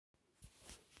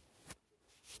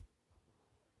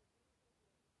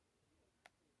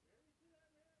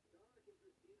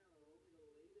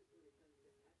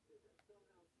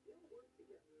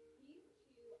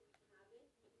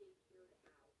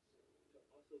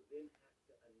also then have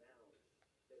to announce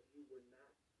that you were not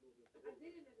moving forward. I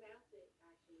didn't announce it,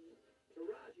 actually.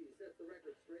 Taraji sets the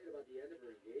record straight about the end of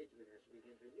her engagement as she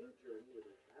begins her new journey with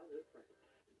her childhood friend.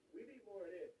 We need more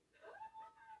of this.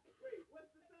 Wait,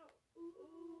 what's the song?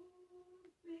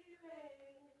 Ooh, spirit.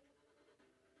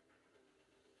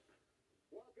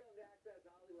 Welcome to Access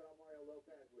Hollywood. I'm Mario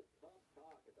Lopez with Tough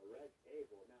Talk at the Red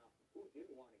Table. Now, who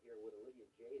didn't want to hear what Olivia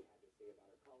Jade had to say about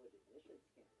her college admissions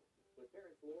scandal? With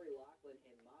parents Lori Loughlin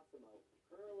and Massimo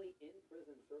currently in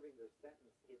prison serving their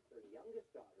sentence, it's their youngest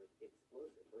daughter's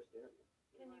explosive first interview.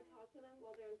 Can you talk to them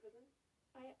while they're in prison?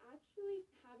 I actually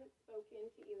haven't spoken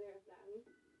to either of them.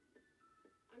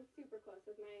 I'm super close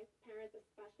with my parents,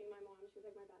 especially my mom. She's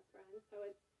like my best friend, so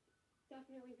it's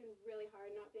definitely been really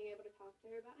hard not being able to talk to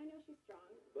her, but I know she's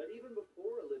strong. But even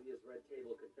before Olivia's Red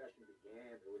Table confession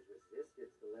began, there was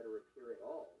resistance to let her appear at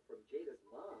all from Jada's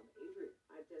mom, Adrienne.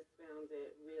 I just found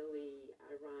it really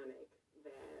ironic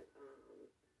that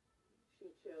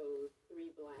she chose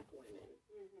 3 black women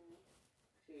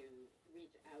to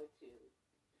reach out to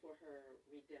for her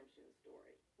redemption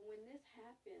story. When this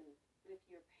happened with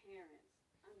your parents,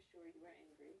 I'm sure you were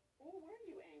angry. Or were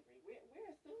you angry? We're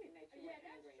assuming that you were angry. Yeah,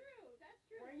 that's true. That's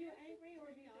true. Were you angry,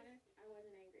 or to be honest, I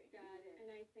wasn't angry. Got it.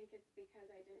 And I think it's because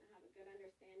I didn't have a good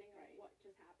understanding of what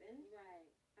just happened. Right.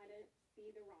 I didn't see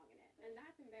the wrong in it. And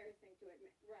that's embarrassing to admit.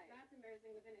 Right. That's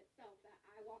embarrassing within itself that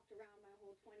I walked around my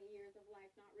whole 20 years of life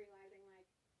not realizing, like,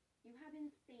 you have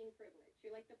insane privilege.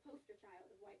 You're like the poster child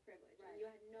of white privilege. Right. And you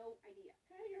had no idea.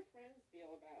 How do your friends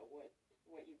feel about what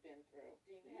you've been through?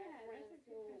 Do you have friends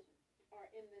who are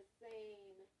in the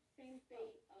same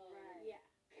state of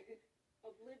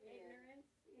oblivion, ignorance?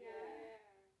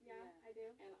 Yeah, I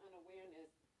do. and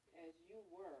unawareness as you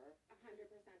were? 100%.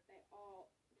 They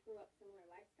all grew up similar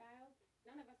lifestyles.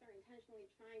 None of us are intentionally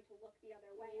trying to look the other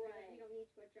way. Right. We don't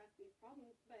need to address these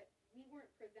problems, but we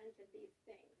weren't presented these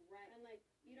things. Right. And, like,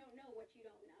 you don't know what you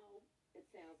don't know. It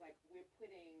sounds like we're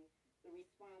putting the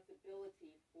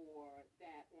responsibility for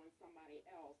that on somebody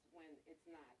else when it's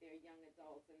not. They're young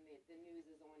adults and the news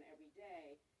is on every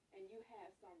day, and you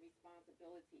have some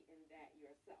responsibility in that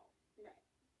yourself. Right.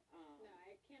 No,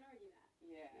 I can't argue that.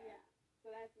 Yeah.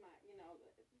 So that's my,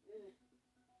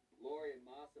 Lori and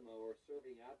Massimo are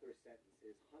serving out their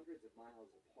sentences hundreds of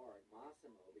miles apart.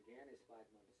 Massimo began his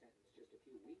 5-month sentence just a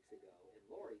few weeks ago, and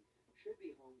Lori should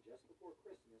be home just before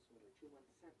Christmas when her 2-month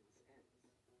sentence ends.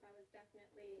 I was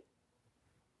definitely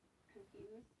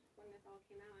confused when this all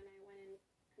came out, and I went and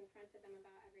confronted them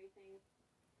about everything.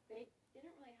 They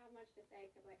didn't really have much to say,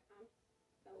 because, like, I'm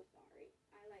so sorry.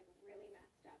 I, like, really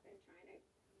messed up in trying to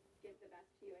give the best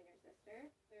to you and your sister.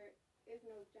 There is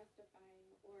no justifying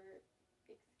or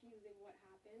excusing what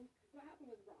happened. What happened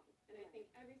was wrong. And I think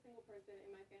every single person in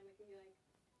my family can be like,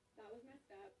 that was messed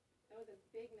up. That was a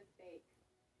big mistake.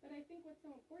 But I think what's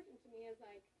so important to me is,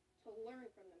 like, to learn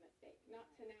from the mistake, not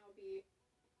to now be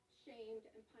shamed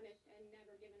and punished and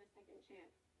never given a second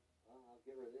chance. Well, I'll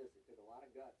give her this. It took a lot of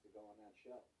guts to go on that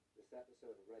show. This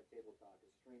episode of Red Table Talk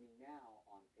is streaming now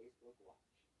on Facebook Watch.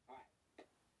 All right.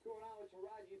 What's going on with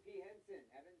Taraji P. Henson,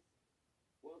 Evans?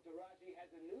 Well, Taraji has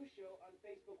a new show on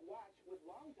Facebook Watch with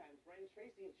longtime friend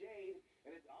Tracy Jade,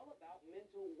 and it's all about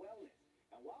mental wellness.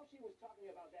 And while she was talking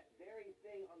about that very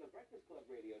thing on the Breakfast Club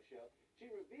radio show, she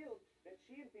revealed that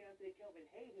she and fiancé Kelvin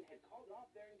Hayden had called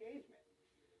off their engagement.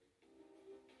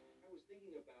 I was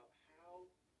thinking about how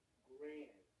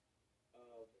grand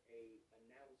of a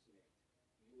announcement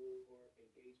your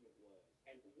engagement was,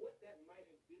 and what that might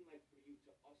have been like for you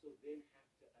to also then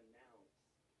have to announce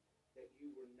that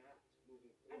you were not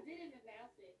moving forward. I didn't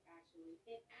announce it, actually.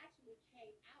 It actually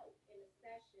came out in a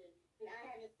session.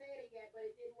 I haven't said it yet, but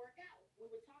it didn't work out.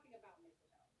 We were talking about mental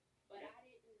health, but I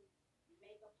didn't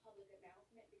make a public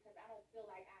announcement because I don't feel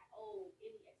like I owe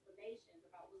any explanations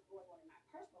about what's going on in my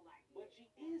personal life. But she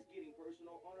is getting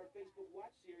personal on her Facebook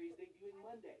Watch series debuting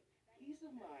Monday, Peace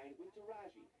of Mind with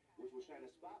Taraji, which will shine a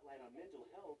spotlight on mental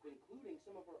health, including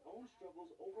some of her own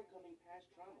struggles overcoming past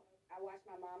trauma. I watched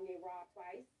my mom get robbed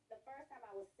twice. The first time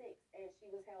I was 6 and she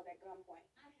was held at gunpoint.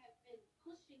 I have been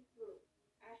pushing through.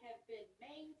 I have been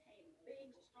maintaining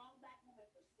being a strong black woman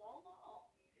for so long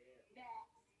that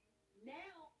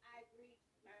now I've reached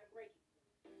my breaking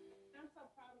point. I'm so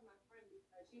proud of my friend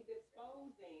because she's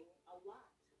exposing a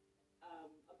lot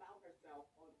about herself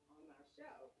on our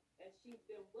show. And she's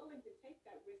been willing to take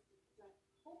that risk to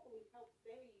hopefully help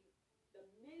save the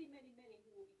many, many, many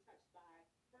who will be touched by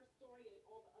her story and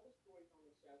all the other stories on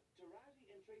the show.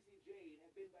 Taraji and Tracy Jade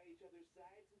have been by each other's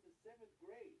side since the 7th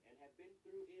grade and have been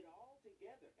through it all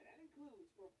together. And that includes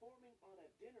performing on a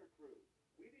dinner cruise.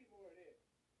 We need more of this.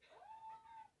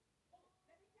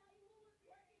 Let me tell you who was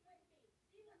working with me.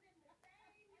 She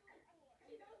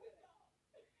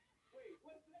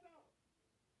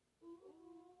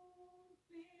Ooh,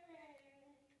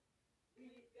 spirit,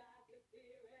 we've got the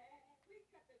spirit. We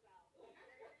cut this out. Hold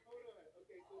on.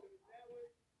 Okay, so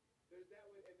there's that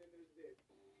one, and then there's this.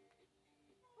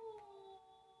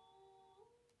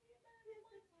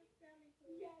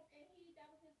 Yes, and that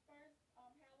was his first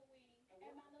Halloween.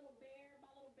 And my little bear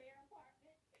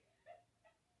apartment.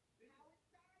 How it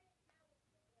started,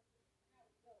 how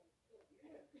it goes.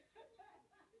 Yeah.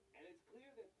 And it's clear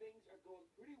that things are going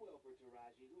pretty well for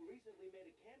Taraji, who recently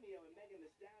made a cameo in Megan Thee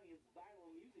Stallion's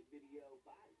viral music video,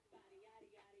 Body. Body, yada,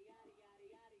 yada, yada, yada,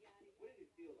 yada, yada. What did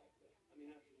it feel like, though? I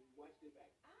mean, after you watched it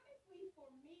back. Honestly, for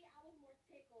me, I was more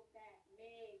tickled that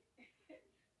Meg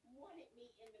wanted me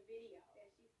in the video.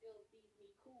 That she still sees me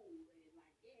cool and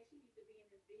like, yeah, she needs to be in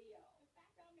this video. The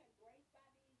fact that I'm embraced by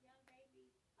these young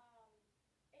babies,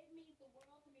 it means the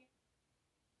world to me.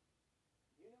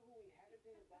 You know who we haven't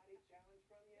seen a body challenge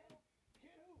from yet?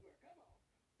 Get Hoover, come on.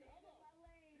 Stay in my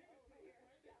lane over here.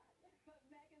 But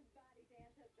Megan's body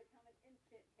dance has become an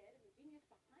instant hit, and the genius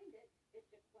behind it is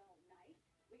Jaquel Knight.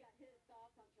 We got his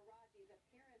thoughts on Taraji's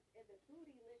appearance in the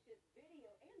Bootylicious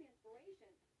video and the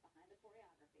inspiration behind the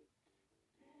choreography.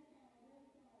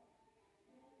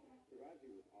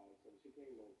 Taraji was awesome. She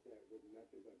came on set with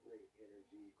nothing but great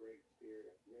energy, great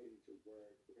spirit, ready to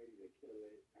work, ready to kill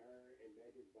it. Her and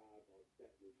Megan's vibe on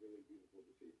set was really beautiful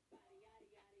to see. Body, yada,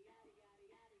 yada, yada, yada,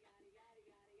 yada, yada, yada,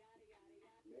 yada, yada, yada,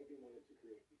 yada. Megan wanted to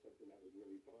create something that was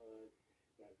really fun,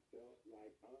 that felt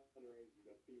like honoring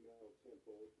the female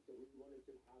temple. So we wanted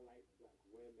to highlight Black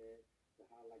women, to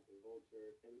highlight the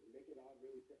culture, and make it all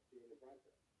really sexy in the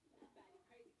process. Body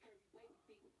crazy, curvy, wavy,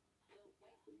 big, little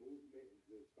waist. The movement is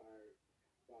inspired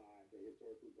by the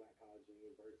historically Black college and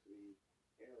university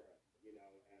era, you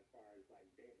know, as far as like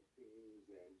dance teams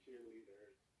and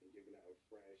cheerleaders and giving it a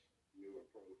fresh, new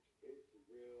approach. It's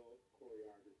real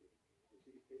choreography. And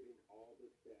she's hitting all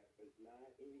the steps. It's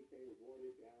not anything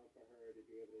watered down for her to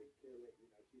be able to kill it.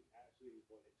 You know, she's actually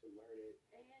wanted to learn it.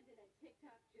 And in a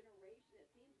TikTok generation, it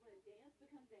seems when a dance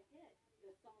becomes a hit,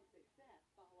 the song's success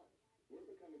follows. We're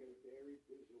becoming a very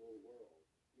visual world.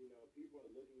 You know, people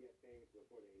are looking at things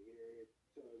before they hear it.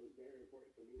 So it was very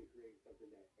important for me to create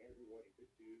something that everyone could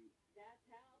do. That's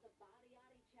how the Body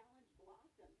Yaddy Challenge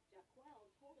blossomed. Jaquel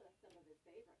told us some of his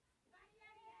favorites. Body,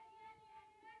 yada, yada, yada,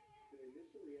 yada, yada. The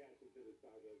initial reaction to the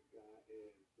song I got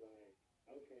is like,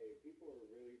 okay, people are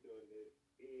really doing this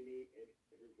any and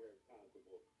everywhere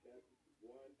possible. That's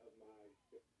one of my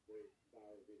favorite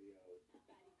viral videos.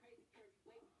 Body crazy, curvy,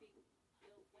 wavy, big,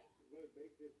 little waist. What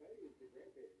makes it funny is the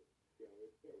grandparents. You know,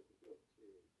 it's still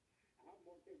true. How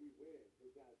more can we win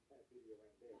besides that video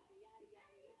right there? Body, yada,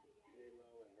 yada, yada, yada.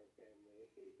 J-Lo and her family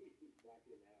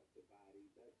blocking out the body.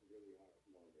 That's really hard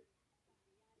moment.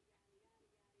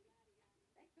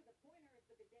 Thanks for the pointers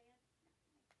for the dance.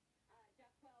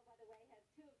 Jaquel, by the way, has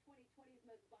two of 2020's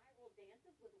most viral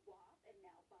dances with WAP and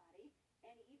Now Body.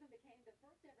 And he even became the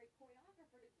first ever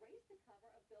choreographer to grace the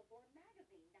cover of Billboard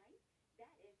magazine. Nice.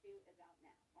 That issue is out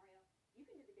now. Mario, you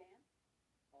can do the dance.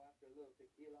 Oh, after a little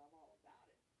tequila, I'm all about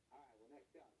it. All right, well,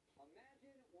 next up.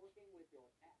 Imagine working with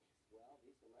your ex. Well,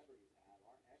 these celebrities have.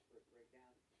 Our experts break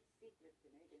down the secrets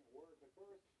to making it work. But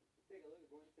first, let's take a look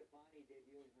at Gwen Stefani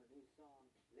debuting her new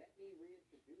song, Let Me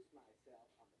Reintroduce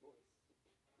Myself, on The Voice.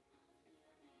 Once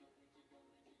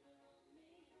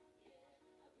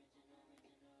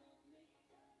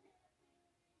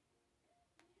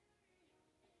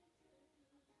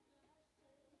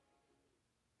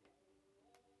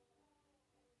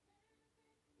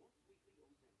weekly,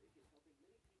 Ozempic is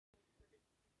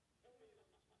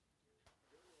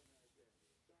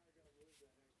helping many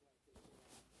people.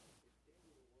 It's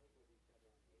daily to work with each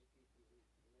other on APTV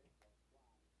split or squat.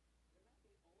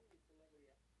 They're not the only celebrity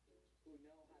who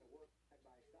know how to work side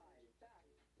by side. In fact,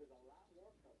 there's a lot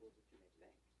more couples that you may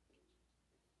think.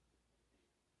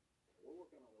 We're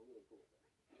working on a really cool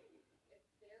thing. If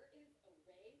there is a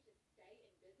way to stay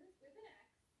in business with an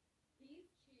ex, these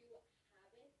two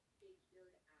haven't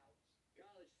figured out.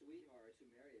 College sweethearts who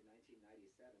married in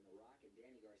 1997, The Rock and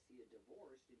Danny Garcia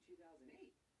divorced in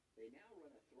 2008. They now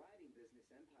run a thriving business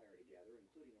empire together,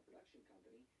 including a production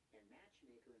company, and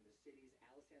matchmaker in the city's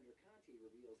Alessandra Conti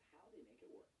reveals how they make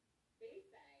it work. They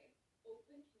say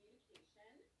open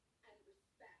communication and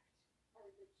respect are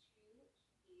the two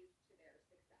keys to their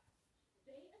success.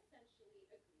 They essentially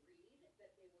agreed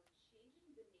that they were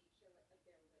changing the nature of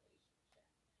their relationship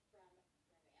from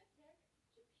romantic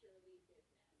to purely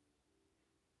business.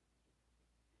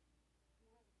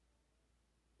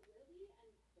 Lily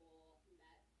and Cole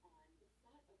met on the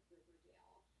set of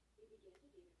Riverdale. They began to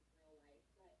date in real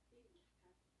life, but they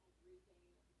kept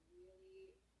everything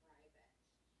really private.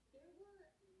 There were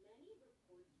many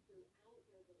reports throughout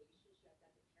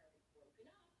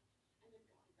broken up and then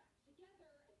gotten back together,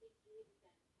 and they did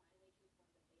then finally confirm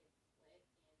that they had split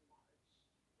in March.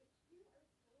 The two are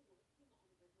still working on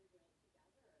Riverdale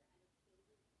together, and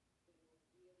it seems as they were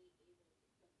really able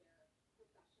to put their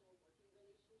professional working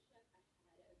relationship ahead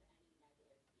of any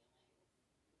negative feelings.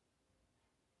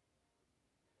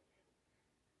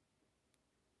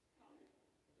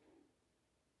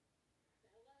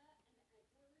 Bella and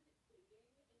Edward dating in real life is everything. Everything.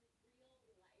 Blew up in 2012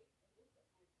 when Kristen was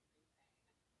caught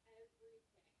cheating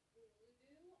with her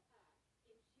Snow White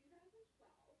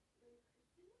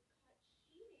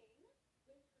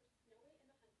and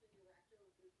the Huntsman director,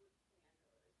 Rupert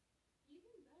Sanders.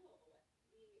 Even though the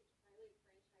Twilight franchise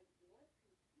was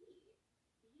complete,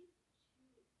 these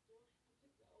two still had to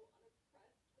go on a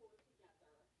press tour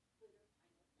together for their final film.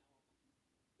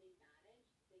 They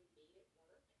managed, they made it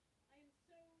work. I am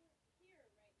so here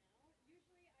right now.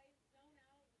 Usually I zone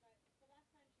out, but the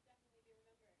last time should definitely be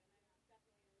remembered, and I'm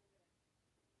definitely remembering.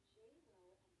 J-Lo and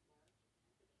Mark Anthony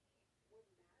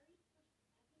were married for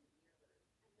 7 years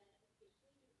and then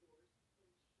officially divorced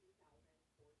in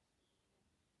 2014.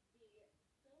 The silver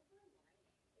lining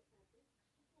is that this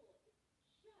couple is just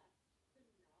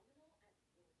phenomenal at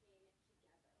working together.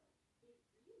 They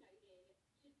reunited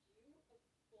to do a full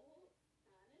Spanish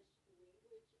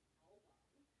language album.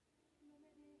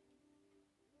 No me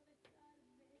dejes, no me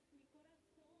salves mi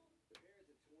corazón. The pairs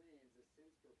of twins have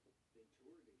since been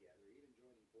toured together, even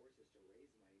joining forces to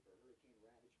raise money for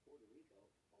hurricane-ravaged Puerto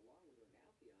Rico, along with her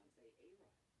now fiancé,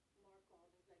 A-Rod. Mark called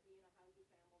and was like, how's the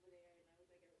fam over there? And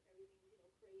I was like, everything's,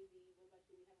 crazy. What about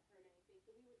you? We haven't heard anything.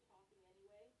 So we were talking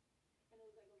anyway. And it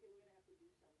was like, okay, we're going to have to do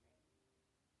something.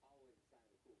 Always a sign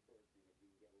of a cool person if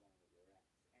you can get along with your ex.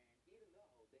 And even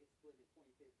though they split in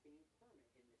 2015,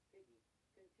 Kermit and Miss Piggy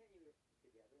continue to work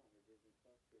together on their Disney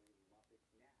Plus series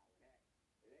Muppets Now. And hey,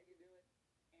 if they can do it,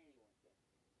 anyone can.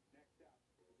 Next up,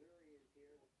 Missouri is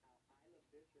here with how Isla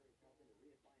Fisher is helping to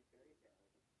redefine fairy tales.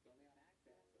 It's only on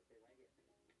Access, so stay right here.